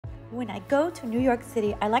When I go to New York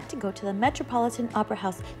City, I like to go to the Metropolitan Opera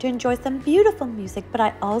House to enjoy some beautiful music, but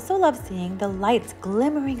I also love seeing the lights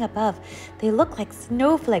glimmering above. They look like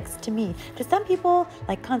snowflakes to me. To some people,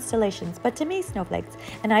 like constellations, but to me, snowflakes.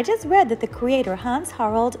 And I just read that the creator, Hans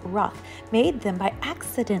Harald Roth, made them by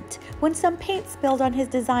accident when some paint spilled on his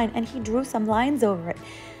design and he drew some lines over it.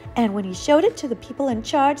 And when he showed it to the people in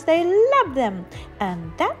charge, they loved them.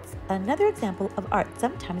 And that's another example of art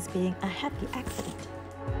sometimes being a happy accident.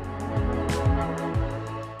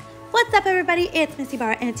 What's up, everybody? It's Missy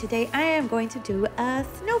Barr, and today I am going to do a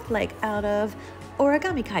snowflake out of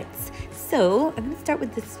origami kites. So I'm going to start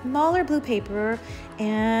with the smaller blue paper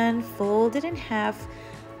and fold it in half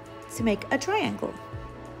to make a triangle.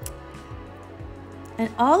 And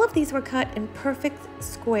all of these were cut in perfect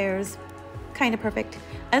squares, kind of perfect,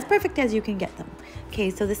 as perfect as you can get them. Okay,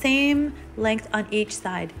 so the same length on each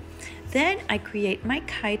side. Then I create my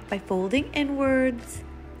kite by folding inwards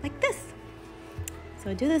like this. So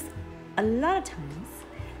I do this a lot of times.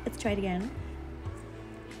 Let's try it again.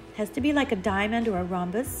 It has to be like a diamond or a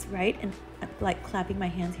rhombus, right? And I'm like clapping my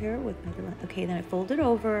hands here with my little, okay, then I fold it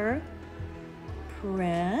over,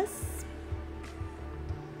 press,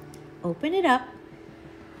 open it up,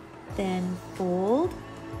 then fold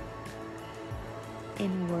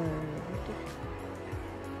inward.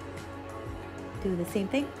 Do the same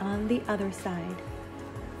thing on the other side.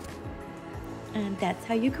 And that's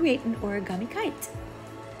how you create an origami kite.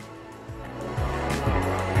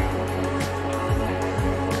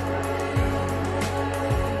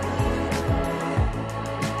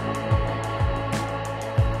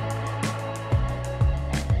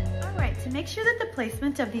 Make sure that the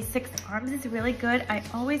placement of these 6 arms is really good. I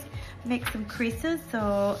always make some creases,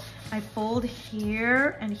 so I fold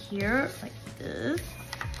here and here like this,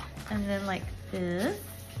 and then like this,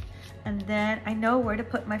 and then I know where to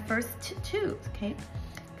put my first 2, okay?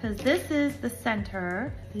 Because this is the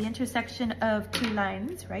center, the intersection of 2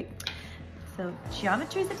 lines, right? So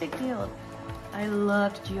geometry is a big deal. I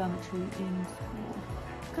loved geometry in school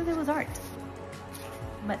because it was art,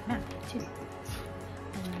 but math too.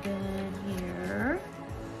 And then here,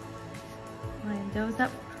 line those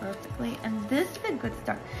up perfectly. And this is a good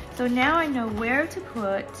start. So now I know where to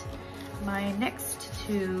put my next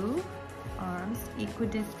 2 arms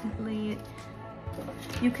equidistantly.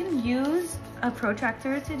 You can use a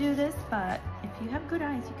protractor to do this, but if you have good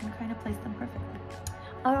eyes, you can kind of place them perfectly.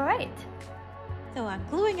 All right. So I'm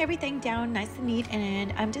gluing everything down nice and neat,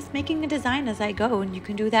 and I'm just making a design as I go, and you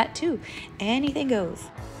can do that too. Anything goes.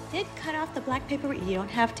 Did cut off the black paper, you don't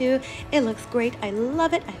have to. It looks great, I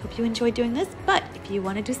love it. I hope you enjoyed doing this, but if you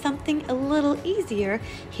want to do something a little easier,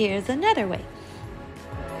 here's another way.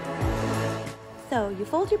 So you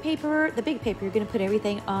fold your paper, the big paper, you're going to put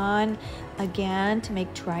everything on again to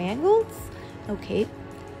make triangles, okay,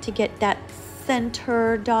 to get that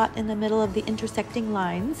center dot in the middle of the intersecting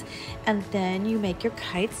lines, and then you make your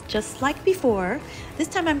kites just like before. This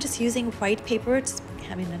time I'm just using white paper. It's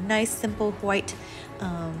having a nice simple white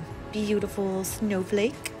beautiful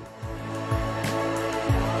snowflake.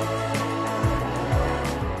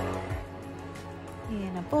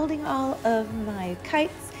 And I'm folding all of my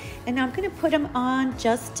kites, and now I'm going to put them on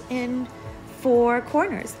just in 4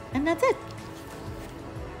 corners, and that's it.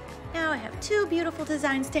 Now I have 2 beautiful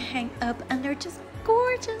designs to hang up, and they're just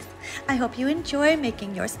gorgeous. I hope you enjoy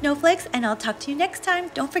making your snowflakes, and I'll talk to you next time.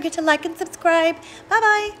 Don't forget to like and subscribe.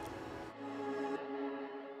 Bye-bye.